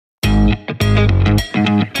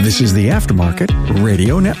This is the Aftermarket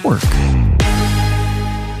Radio Network.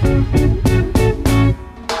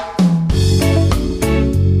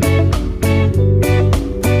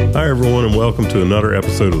 Hi, everyone, and welcome to another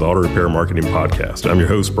episode of the Auto Repair Marketing Podcast. I'm your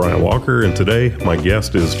host, Brian Walker, and today my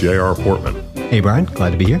guest is J.R. Portman. Hey, Brian. Glad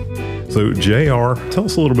to be here. So, J.R., tell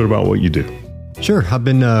us a little bit about what you do. Sure. I've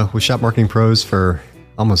been with Shop Marketing Pros for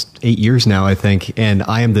almost 8 years now, I think, and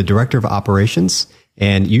I am the Director of Operations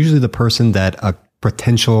and usually the person that a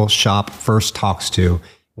potential shop first talks to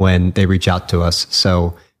when they reach out to us.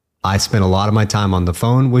 So I spend a lot of my time on the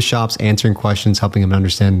phone with shops, answering questions, helping them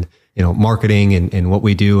understand, marketing and what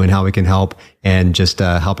we do and how we can help, and just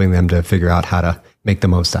helping them to figure out how to make the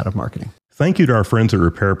most out of marketing. Thank you to our friends at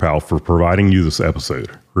RepairPal for providing you this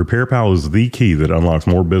episode. RepairPal is the key that unlocks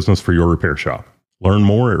more business for your repair shop. Learn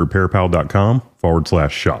more at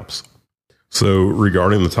repairpal.com/shops. So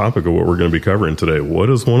regarding the topic of what we're going to be covering today, what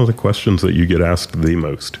is one of the questions that you get asked the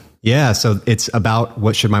most? Yeah, so it's about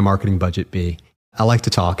what should my marketing budget be? I like to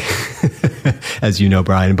talk, as you know,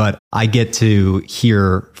 Brian, but I get to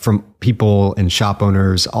hear from people and shop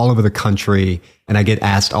owners all over the country, and I get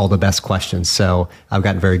asked all the best questions. So I've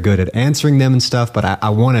gotten very good at answering them and stuff, but I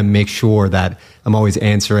want to make sure that I'm always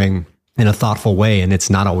answering in a thoughtful way, and it's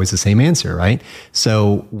not always the same answer, right?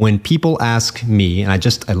 So when people ask me, and I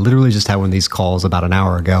literally just had one of these calls about an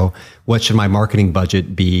hour ago, what should my marketing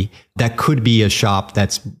budget be? That could be a shop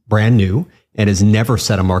that's brand new and has never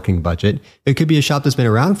set a marketing budget. It could be a shop that's been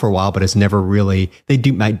around for a while, but has never really,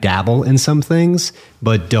 might dabble in some things,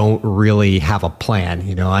 but don't really have a plan.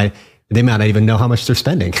 They might not even know how much they're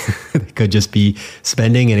spending. It could just be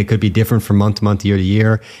spending, and it could be different from month to month, year to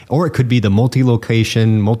year. Or it could be the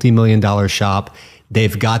multi-location, multi-million-dollar shop.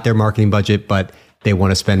 They've got their marketing budget, but they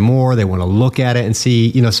want to spend more. They want to look at it and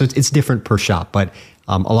see, so it's different per shop. But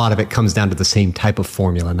a lot of it comes down to the same type of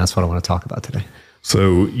formula, and that's what I want to talk about today.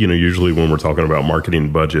 So, usually when we're talking about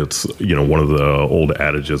marketing budgets, one of the old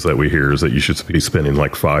adages that we hear is that you should be spending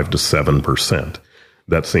like 5 to 7%.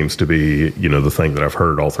 That seems to be, the thing that I've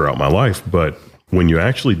heard all throughout my life. But when you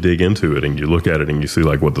actually dig into it and you look at it and you see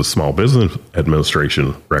like what the Small Business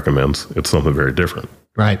Administration recommends, it's something very different.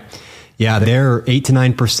 Right. Yeah, they're 8 to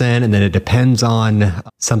 9%. And then it depends on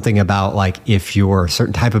something about like if you're a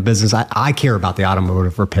certain type of business. I care about the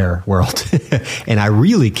automotive repair world and I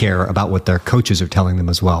really care about what their coaches are telling them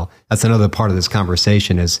as well. That's another part of this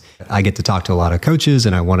conversation is I get to talk to a lot of coaches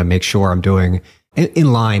and I want to make sure I'm doing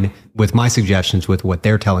in line with my suggestions with what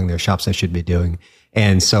they're telling their shops they should be doing.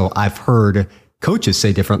 And so I've heard coaches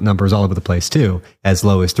say different numbers all over the place too, as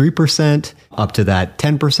low as 3%, up to that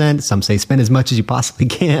 10%. Some say spend as much as you possibly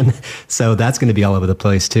can. So that's going to be all over the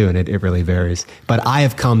place too. And it really varies. But I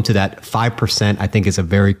have come to that 5%, I think is a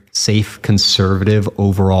very safe, conservative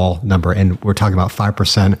overall number. And we're talking about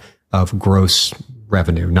 5% of gross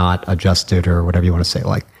revenue, not adjusted or whatever you want to say.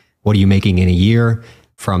 Like, what are you making in a year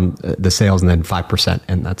from the sales, and then 5%.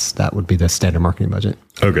 And that would be the standard marketing budget.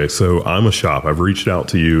 Okay. So I'm a shop. I've reached out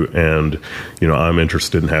to you and, I'm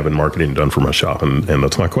interested in having marketing done for my shop. And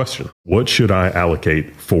that's my question. What should I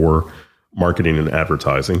allocate for marketing and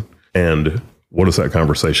advertising? And what does that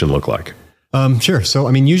conversation look like? Sure. So,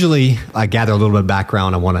 usually I gather a little bit of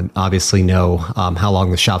background. I want to obviously know how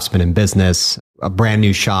long the shop's been in business. A brand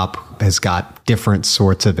new shop has got different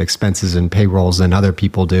sorts of expenses and payrolls than other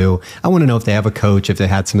people do. I want to know if they have a coach, if they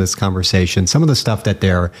had some of this conversation, some of the stuff that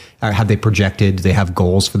have they projected, they have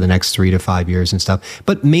goals for the next 3 to 5 years and stuff.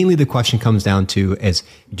 But mainly the question comes down to is,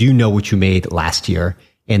 do you know what you made last year?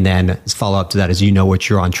 And then follow up to that is, you know what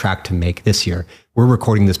you're on track to make this year? We're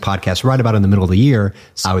recording this podcast right about in the middle of the year.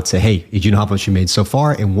 So I would say, hey, did you know how much you made so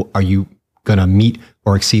far? And are you going to meet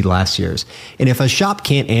or exceed last year's? And if a shop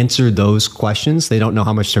can't answer those questions, they don't know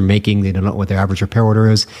how much they're making, they don't know what their average repair order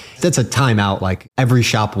is, that's a timeout. Like every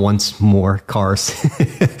shop wants more cars.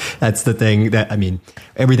 That's the thing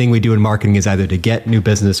everything we do in marketing is either to get new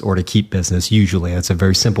business or to keep business. Usually that's a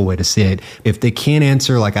very simple way to see it. If they can't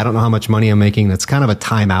answer, like, I don't know how much money I'm making, that's kind of a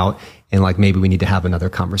timeout. And like, maybe we need to have another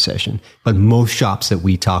conversation. But most shops that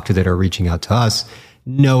we talk to that are reaching out to us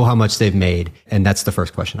know how much they've made. And that's the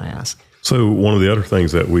first question I ask. So one of the other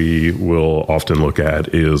things that we will often look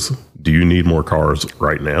at is, do you need more cars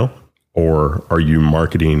right now? Or are you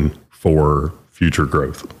marketing for future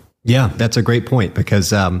growth? Yeah, that's a great point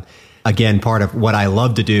because, again, part of what I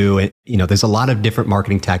love to do, there's a lot of different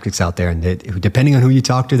marketing tactics out there. And depending on who you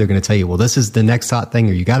talk to, they're going to tell you, well, this is the next hot thing,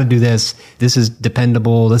 or you got to do this. This is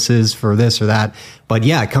dependable. This is for this or that. But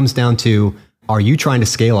yeah, it comes down to, are you trying to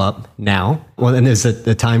scale up now? Well, then there's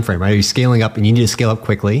the time frame, right? Are you scaling up and you need to scale up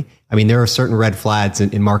quickly? There are certain red flags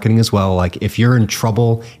in marketing as well. Like if you're in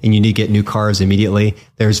trouble and you need to get new cars immediately,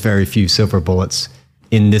 there's very few silver bullets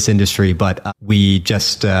in this industry, but we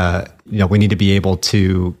just, we need to be able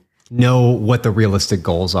to know what the realistic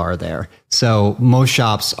goals are there. So most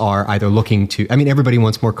shops are either looking to, everybody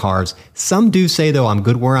wants more cars. Some do say, though, I'm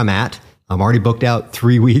good where I'm at. I'm already booked out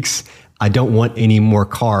 3 weeks. I don't want any more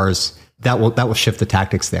cars. That will shift the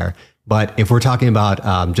tactics there. But if we're talking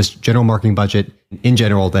about just general marketing budget in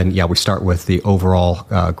general, then we start with the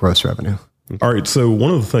overall gross revenue. All right. So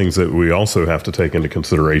one of the things that we also have to take into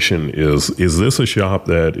consideration is this a shop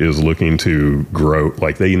that is looking to grow,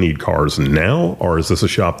 like they need cars now, or is this a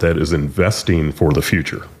shop that is investing for the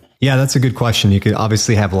future? Yeah, that's a good question. You could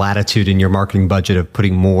obviously have latitude in your marketing budget of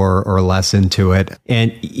putting more or less into it.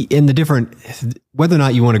 And in the different, whether or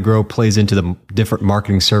not you want to grow plays into the different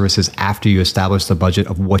marketing services after you establish the budget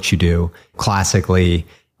of what you do. Classically,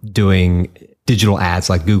 doing digital ads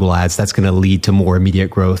like Google ads, that's going to lead to more immediate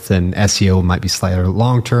growth, than SEO might be slightly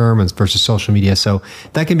long term versus social media. So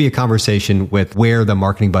that can be a conversation with where the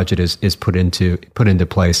marketing budget is put into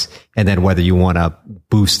place, and then whether you want to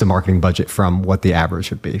boost the marketing budget from what the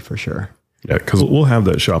average would be, for sure. Yeah, because we'll have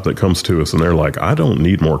that shop that comes to us and they're like, I don't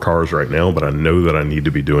need more cars right now, but I know that I need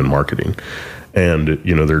to be doing marketing. And,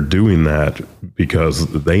 they're doing that because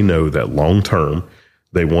they know that long term,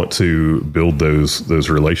 they want to build those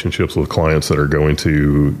relationships with clients that are going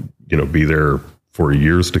to, be there for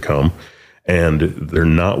years to come. And they're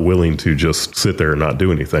not willing to just sit there and not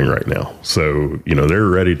do anything right now. So, they're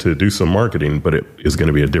ready to do some marketing, but it is going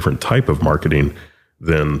to be a different type of marketing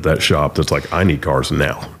than that shop that's like, I need cars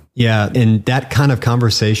now. Yeah, in that kind of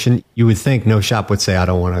conversation, you would think no shop would say, I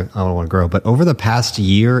don't want to grow. But over the past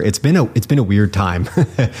year, it's been a weird time.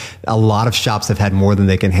 A lot of shops have had more than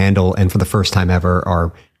they can handle, and for the first time ever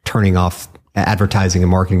are turning off advertising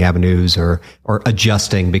and marketing avenues or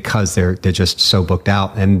adjusting because they're just so booked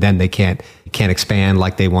out, and then they can't expand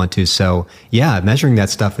like they want to. So yeah, measuring that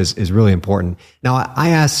stuff is really important. Now, I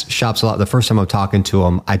ask shops a lot. The first time I'm talking to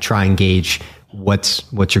them, I try and gauge what's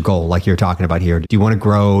your goal, like you're talking about here. Do you want to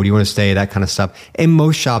grow? Do you want to stay? That kind of stuff. In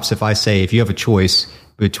most shops, if you have a choice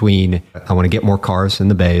between I want to get more cars in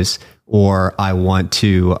the bays or I want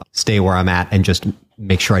to stay where I'm at and just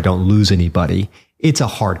make sure I don't lose anybody, it's a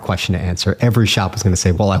hard question to answer. Every shop is going to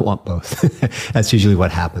say, well, I want both. That's usually what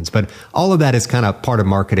happens. But all of that is kind of part of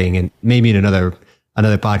marketing. And maybe in another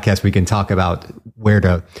podcast, we can talk about where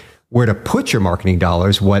to put your marketing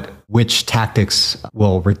dollars, which tactics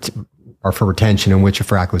are for retention and which are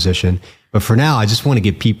for acquisition. But for now, I just want to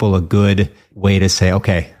give people a good way to say,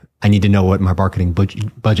 okay, I need to know what my marketing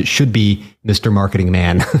budget should be, Mr. Marketing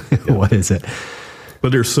Man. What is it?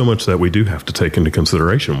 But there's so much that we do have to take into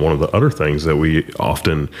consideration. One of the other things that we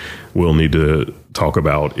often will need to talk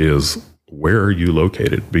about is where are you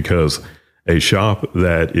located? Because a shop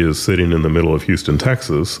that is sitting in the middle of Houston,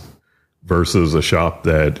 Texas, versus a shop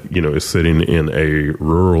that, is sitting in a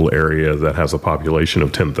rural area that has a population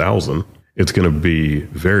of 10,000, it's going to be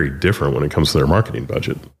very different when it comes to their marketing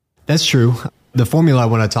budget. That's true. The formula I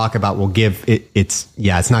want to talk about will give it's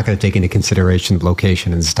not going to take into consideration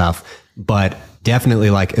location and stuff, but definitely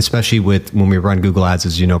especially when we run Google ads,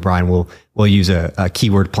 as you know, Brian, we'll use a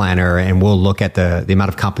keyword planner and we'll look at the amount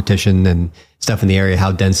of competition and stuff in the area,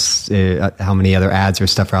 how dense, how many other ads or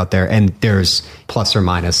stuff are out there. And there's plus or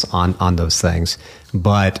minus on those things.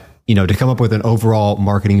 But, to come up with an overall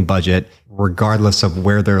marketing budget, regardless of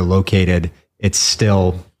where they're located, it's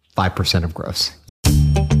still 5% of gross.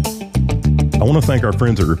 I want to thank our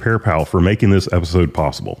friends at Repair Pal for making this episode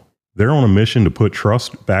possible. They're on a mission to put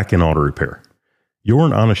trust back in auto repair. You're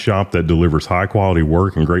an honest shop that delivers high quality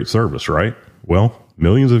work and great service, right? Well,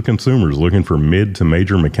 millions of consumers looking for mid to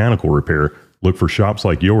major mechanical repair look for shops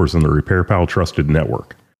like yours in the Repair Pal Trusted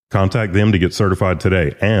Network. Contact them to get certified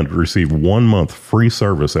today and receive 1 month free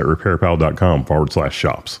service at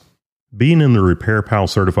repairpal.com/shops. Being in the Repair Pal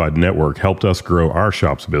Certified Network helped us grow our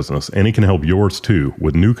shop's business, and it can help yours too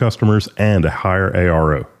with new customers and a higher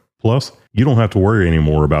ARO. Plus, you don't have to worry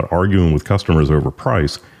anymore about arguing with customers over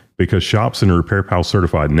price because shops in the Repair Pal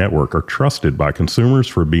Certified Network are trusted by consumers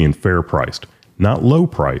for being fair priced, not low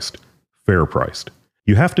priced, fair priced.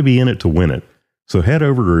 You have to be in it to win it. So head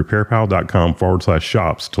over to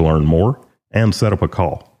repairpal.com/shops to learn more and set up a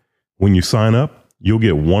call. When you sign up, you'll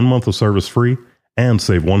get 1 month of service free and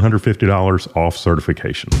save $150 off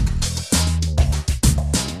certification.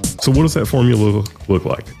 So what does that formula look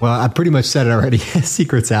like? Well, I pretty much said it already.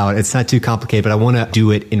 Secret's out. It's not too complicated, but I want to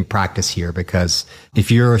do it in practice here because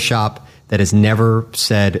if you're a shop that has never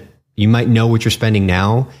said, you might know what you're spending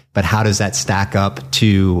now, but how does that stack up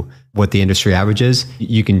to what the industry average is?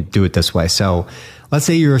 You can do it this way. So let's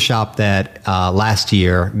say you're a shop that last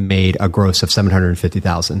year made a gross of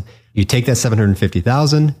 $750,000. You take that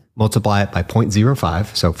 750,000, multiply it by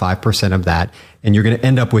 0.05, so 5% of that, and you're going to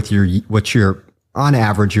end up with on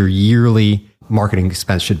average, your yearly marketing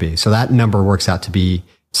expense should be. So that number works out to be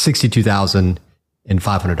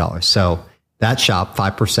 $62,500. So that shop,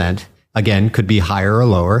 5%, again, could be higher or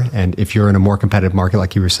lower. And if you're in a more competitive market,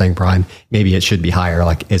 like you were saying, Brian, maybe it should be higher.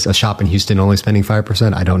 Like, is a shop in Houston only spending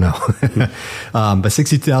 5%? I don't know. But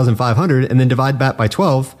 62,500, and then divide that by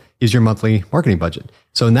 12 is your monthly marketing budget.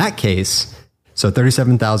 So in that case, so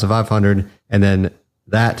 37,500, and then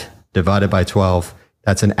that divided by 12,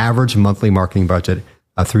 that's an average monthly marketing budget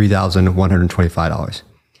of $3,125.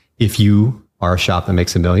 If you are a shop that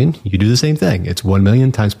makes $1 million, you do the same thing. It's 1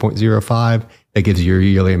 million times 0.05. That gives you your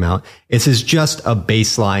yearly amount. This is just a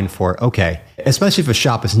baseline for, okay, especially if a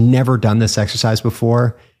shop has never done this exercise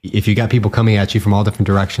before. If you got people coming at you from all different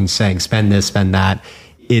directions saying, spend this, spend that,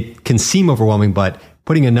 it can seem overwhelming, but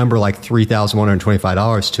putting a number like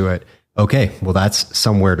 $3,125 to it, okay, well, that's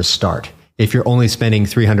somewhere to start. If you're only spending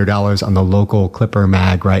 $300 on the local Clipper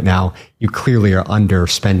mag right now, you clearly are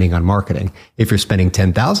underspending on marketing. If you're spending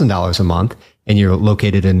 $10,000 a month and you're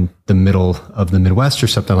located in the middle of the Midwest or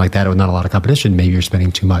something like that with not a lot of competition, maybe you're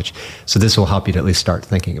spending too much. So this will help you to at least start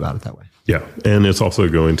thinking about it that way. Yeah. And it's also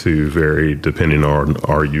going to vary depending on,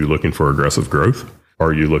 are you looking for aggressive growth?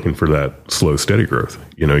 Are you looking for that slow, steady growth?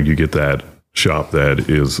 You get that shop that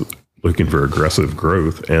is looking for aggressive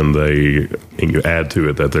growth, and you add to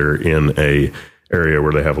it that they're in a area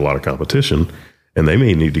where they have a lot of competition, and they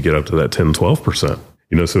may need to get up to that 10-12%.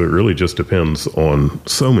 So it really just depends on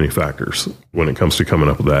so many factors when it comes to coming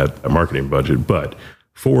up with that marketing budget. But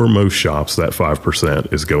for most shops, that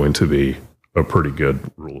 5% is going to be a pretty good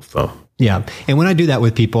rule of thumb. Yeah. And when I do that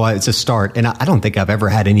with people, it's a start. And I don't think I've ever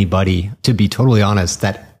had anybody, to be totally honest,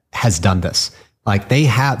 that has done this. Like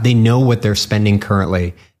they know what they're spending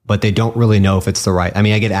currently, but they don't really know if it's the right. I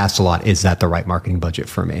mean, I get asked a lot, is that the right marketing budget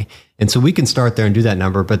for me? And so we can start there and do that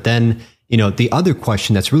number. But then, the other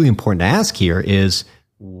question that's really important to ask here is,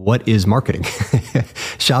 what is marketing?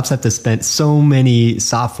 Shops have to spend so many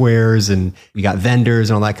softwares, and we got vendors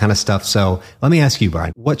and all that kind of stuff. So let me ask you,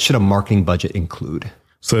 Brian, what should a marketing budget include?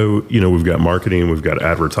 So, we've got marketing, we've got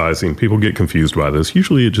advertising. People get confused by this.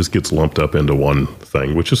 Usually it just gets lumped up into one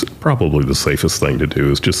thing, which is probably the safest thing to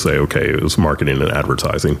do, is just say, okay, it was marketing and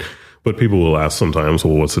advertising. But people will ask sometimes,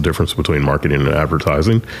 well, what's the difference between marketing and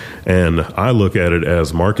advertising? And I look at it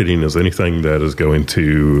as marketing as anything that is going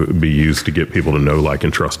to be used to get people to know, like,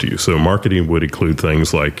 and trust you. So marketing would include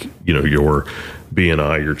things like, your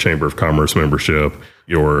BNI, your Chamber of Commerce membership,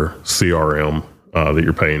 your CRM, that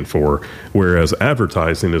you're paying for, whereas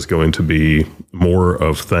advertising is going to be more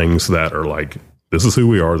of things that are like, this is who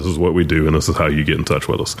we are, this is what we do, and this is how you get in touch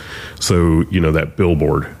with us. So, that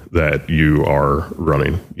billboard that you are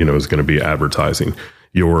running, is going to be advertising.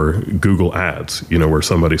 Your Google ads, where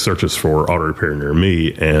somebody searches for auto repair near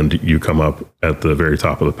me, and you come up at the very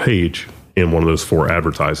top of the page in one of those 4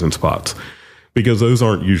 advertising spots. Because those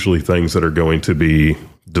aren't usually things that are going to be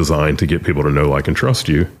designed to get people to know, like, and trust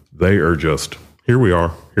you. They are just, here we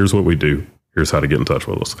are, here's what we do, here's how to get in touch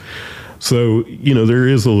with us. So, there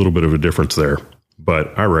is a little bit of a difference there,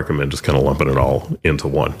 but I recommend just kind of lumping it all into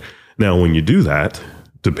one. Now, when you do that,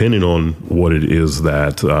 depending on what it is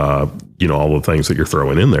that, all the things that you're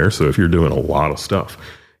throwing in there. So if you're doing a lot of stuff,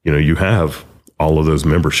 you have all of those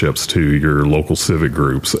memberships to your local civic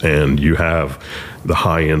groups, and you have the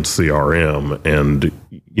high-end CRM, and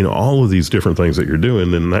all of these different things that you're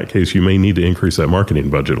doing. In that case, you may need to increase that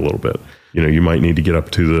marketing budget a little bit. You might need to get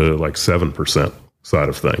up to the 7% side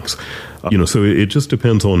of things. So it just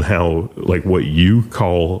depends on how, what you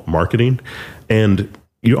call marketing. And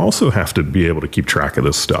you also have to be able to keep track of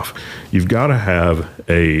this stuff. You've got to have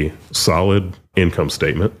a solid income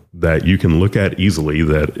statement that you can look at easily,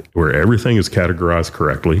 that where everything is categorized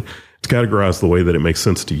correctly. It's categorized the way that it makes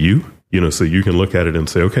sense to you. So you can look at it and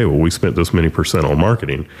say, okay, well, we spent this many percent on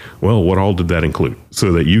marketing. Well, what all did that include?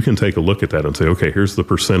 So that you can take a look at that and say, okay, here's the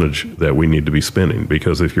percentage that we need to be spending.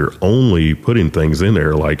 Because if you're only putting things in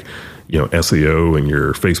there like, SEO and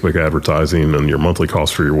your Facebook advertising and your monthly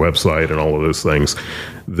cost for your website and all of those things,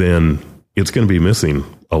 then it's going to be missing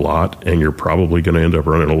a lot, and you're probably going to end up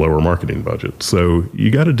running a lower marketing budget. So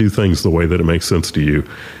you got to do things the way that it makes sense to you,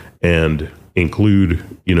 and include,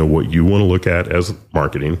 what you want to look at as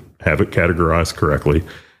marketing, have it categorized correctly,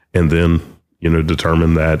 and then,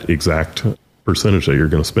 determine that exact percentage that you're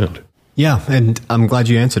going to spend. Yeah. And I'm glad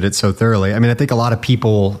you answered it so thoroughly. I mean, I think a lot of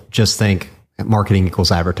people just think marketing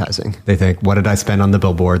equals advertising. They think, what did I spend on the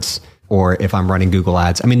billboards? Or if I'm running Google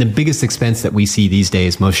ads. I mean, the biggest expense that we see these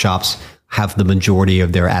days, most shops have the majority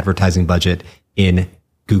of their advertising budget in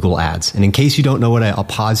Google Ads. And in case you don't know what I'll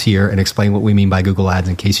pause here and explain what we mean by Google Ads.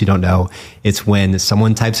 In case you don't know, it's when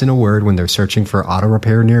someone types in a word when they're searching for auto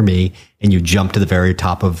repair near me and you jump to the very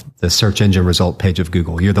top of the search engine result page of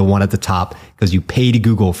Google. You're the one at the top because you paid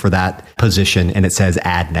Google for that position and it says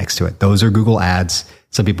ad next to it. Those are Google Ads.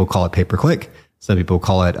 Some people call it pay-per-click. Some people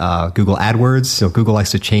call it Google AdWords. So Google likes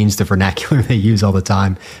to change the vernacular they use all the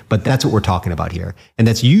time. But that's what we're talking about here. And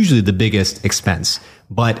that's usually the biggest expense.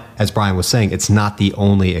 But as Brian was saying, it's not the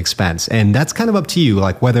only expense. And that's kind of up to you,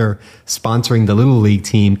 like whether sponsoring the Little League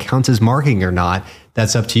team counts as marketing or not.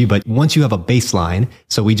 That's up to you. But once you have a baseline,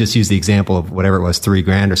 so we just use the example of whatever it was,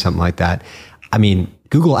 $3,000 or something like that. I mean,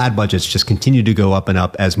 Google ad budgets just continue to go up and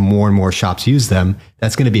up as more and more shops use them.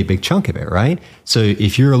 That's going to be a big chunk of it, right? So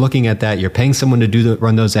if you're looking at that, you're paying someone to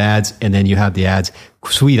run those ads, and then you have the ads.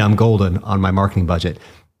 Sweet, I'm golden on my marketing budget.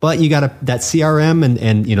 But you got that CRM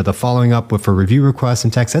and the following up for review requests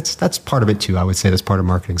and text. That's part of it too. I would say that's part of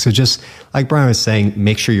marketing. So just like Brian was saying,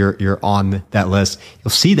 make sure you're on that list. You'll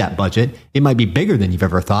see that budget. It might be bigger than you've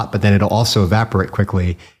ever thought, but then it'll also evaporate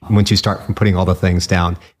quickly once you start putting all the things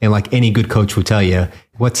down. And like any good coach will tell you,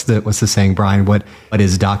 what's the saying, Brian? What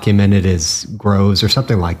is documented is grows or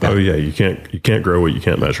something like that. Oh yeah, you can't grow what you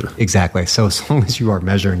can't measure. Exactly. So as long as you are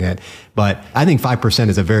measuring it, but I think 5%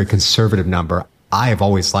 is a very conservative number. I have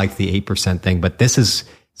always liked the 8% thing, but this is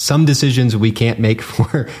some decisions we can't make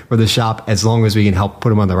for the shop as long as we can help put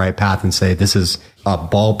them on the right path and say, this is a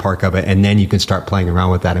ballpark of it. And then you can start playing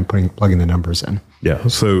around with that and plugging the numbers in. Yeah.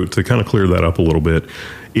 So to kind of clear that up a little bit,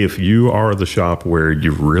 if you are the shop where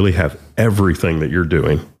you really have everything that you're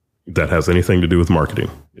doing that has anything to do with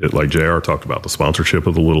marketing, like JR talked about, the sponsorship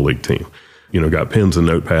of the Little League team, got pens and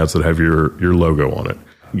notepads that have your logo on it.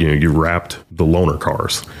 You wrapped the loaner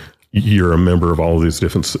cars. You're a member of all of these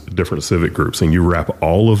different civic groups, and you wrap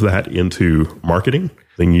all of that into marketing,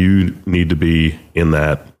 then you need to be in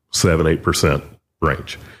that 7-8%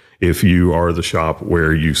 range. If you are the shop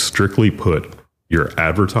where you strictly put your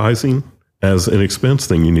advertising as an expense,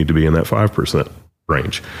 then you need to be in that 5%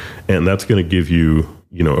 range. And that's going to give you,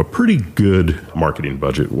 a pretty good marketing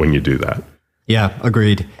budget when you do that. Yeah,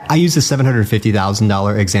 agreed. I use the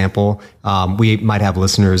 $750,000 example. We might have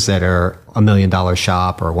listeners that are $1 million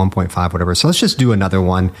shop or 1.5, whatever. So let's just do another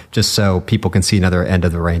one just so people can see another end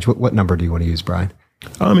of the range. What number do you want to use, Brian?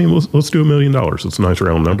 I mean, let's do $1 million. It's a nice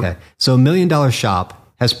round number. Okay. So $1 million shop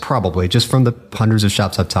has probably, just from the hundreds of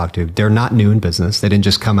shops I've talked to, they're not new in business. They didn't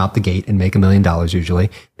just come out the gate and make $1 million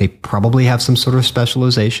usually. They probably have some sort of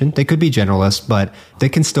specialization. They could be generalists, but they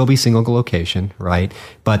can still be single location, right?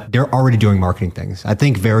 But they're already doing marketing things. I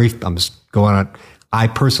think I'm just going on. I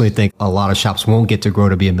personally think a lot of shops won't get to grow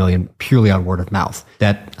to be $1 million purely on word of mouth.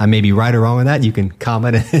 That I may be right or wrong with that. You can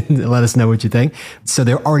comment and let us know what you think. So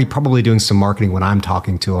they're already probably doing some marketing when I'm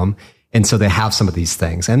talking to them. And so they have some of these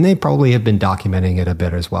things, and they probably have been documenting it a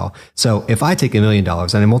bit as well. So if I take $1 million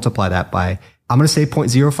and I multiply that by, I'm going to say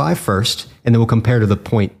 0.05 first, and then we'll compare to the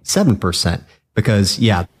 0.7%. Because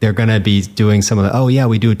they're going to be doing some of the,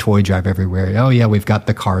 we do a toy drive everywhere. Oh yeah, we've got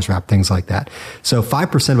the cars wrapped, things like that. So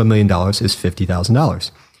 5% of $1 million is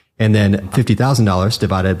 $50,000. And then $50,000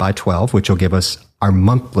 divided by 12, which will give us our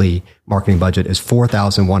monthly marketing budget is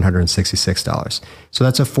 $4,166. So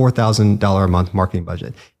that's a $4,000 a month marketing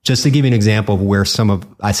budget. Just to give you an example of where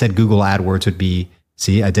I said Google AdWords would be.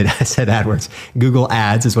 See, I said AdWords. Google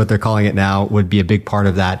Ads is what they're calling it now, would be a big part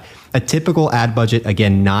of that. A typical ad budget,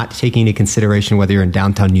 again, not taking into consideration whether you're in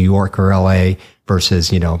downtown New York or LA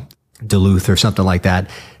versus, Duluth or something like that,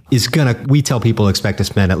 we tell people expect to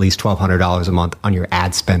spend at least $1,200 a month on your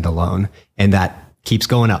ad spend alone. And that keeps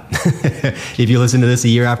going up. If you listen to this a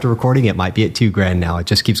year after recording, it might be at $2,000 now. It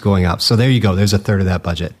just keeps going up. So there you go. There's a third of that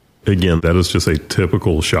budget. Again, that is just a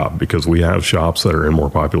typical shop, because we have shops that are in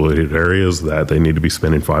more populated areas that they need to be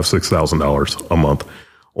spending $5,000-$6,000 a month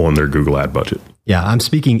on their Google ad budget. Yeah, I'm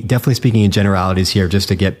definitely speaking in generalities here just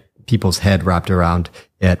to get people's head wrapped around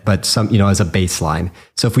it, but as a baseline.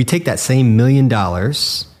 So if we take that same $1 million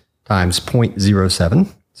times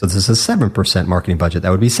 0.07, so this is a 7% marketing budget,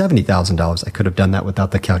 that would be $70,000. I could have done that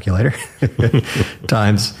without the calculator.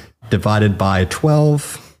 Times divided by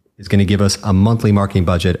 12 is going to give us a monthly marketing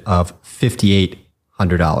budget of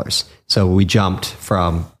 $5,800. So we jumped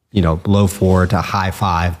from, low 4 to high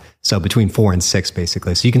 5. So between 4 and 6,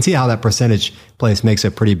 basically. So you can see how that percentage place makes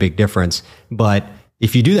a pretty big difference. But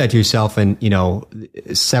if you do that to yourself and,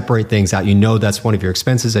 separate things out, that's one of your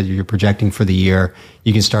expenses that you're projecting for the year,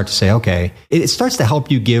 you can start to say, okay, it starts to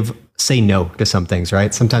help you say no to some things,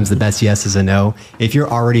 right? Sometimes the best yes is a no. If you're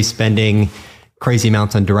already spending crazy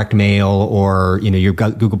amounts on direct mail, or, your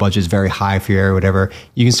Google budget is very high for your area or whatever,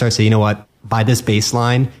 you can start to say, by this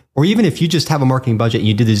baseline, Or even if you just have a marketing budget and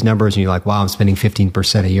you do these numbers and you're like, wow, I'm spending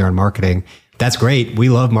 15% a year on marketing. That's great. We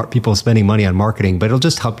love people spending money on marketing, but it'll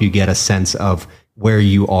just help you get a sense of where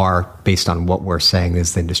you are based on what we're saying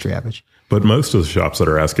is the industry average. But most of the shops that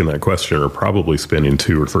are asking that question are probably spending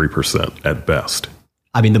 2 or 3% at best.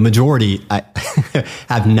 I mean, the majority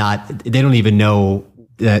have not, they don't even know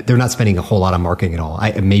that they're not spending a whole lot on marketing at all.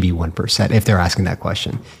 Maybe 1% if they're asking that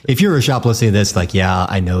question. If you're a shop listening to this, like, yeah,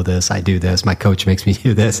 I know this, I do this, my coach makes me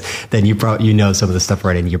do this, then you know some of the stuff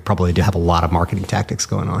already, and you probably do have a lot of marketing tactics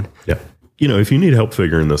going on. Yeah. If you need help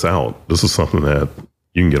figuring this out, this is something that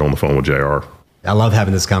you can get on the phone with JR. I love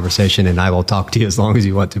having this conversation, and I will talk to you as long as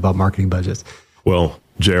you want to about marketing budgets. Well,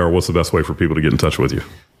 JR, what's the best way for people to get in touch with you?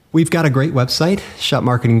 We've got a great website,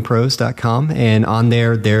 shopmarketingpros.com, and on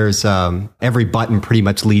there's every button pretty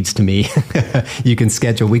much leads to me. You can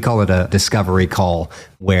schedule, we call it a discovery call,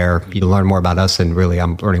 where you learn more about us, and really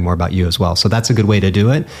I'm learning more about you as well. So that's a good way to do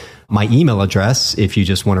it. My email address, if you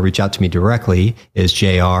just want to reach out to me directly, is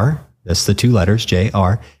JR, that's the 2 letters,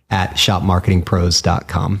 JR, at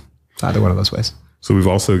shopmarketingpros.com. Either one of those ways. So we've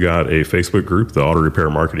also got a Facebook group, the Auto Repair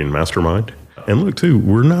Marketing Mastermind. And look, too,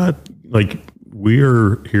 we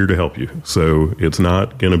are here to help you. So it's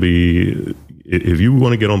not going to be, if you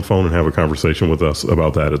want to get on the phone and have a conversation with us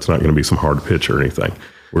about that, it's not going to be some hard pitch or anything.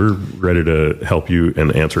 We're ready to help you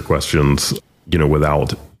and answer questions,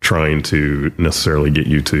 without trying to necessarily get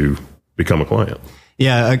you to become a client.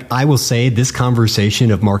 Yeah, I will say this conversation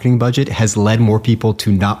of marketing budget has led more people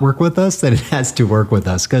to not work with us than it has to work with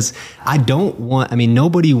us. Because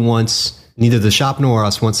nobody wants, neither the shop nor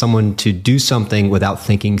us wants someone to do something without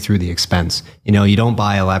thinking through the expense. You don't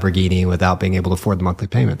buy a Lamborghini without being able to afford the monthly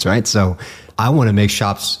payments, right? So I want to make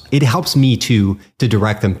shops, it helps me to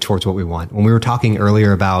direct them towards what we want. When we were talking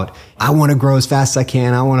earlier about, I want to grow as fast as I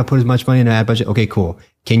can, I want to put as much money in an ad budget. Okay, cool.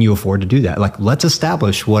 Can you afford to do that? Let's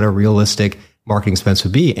establish what a realistic marketing expense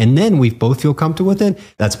would be. And then we both feel comfortable with it.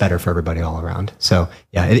 That's better for everybody all around. So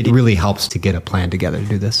yeah, it really helps to get a plan together to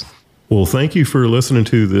do this. Well, thank you for listening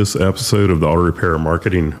to this episode of the Auto Repair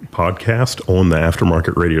Marketing Podcast on the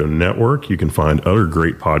Aftermarket Radio Network. You can find other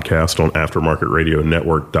great podcasts on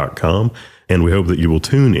aftermarketradionetwork.com. And we hope that you will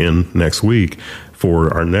tune in next week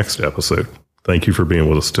for our next episode. Thank you for being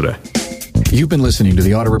with us today. You've been listening to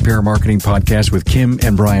the Auto Repair Marketing Podcast with Kim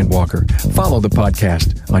and Brian Walker. Follow the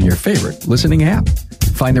podcast on your favorite listening app.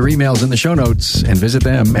 Find their emails in the show notes and visit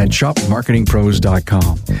them at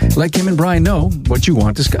shopmarketingpros.com. Let Kim and Brian know what you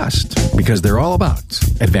want discussed, because they're all about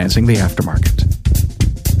advancing the aftermarket.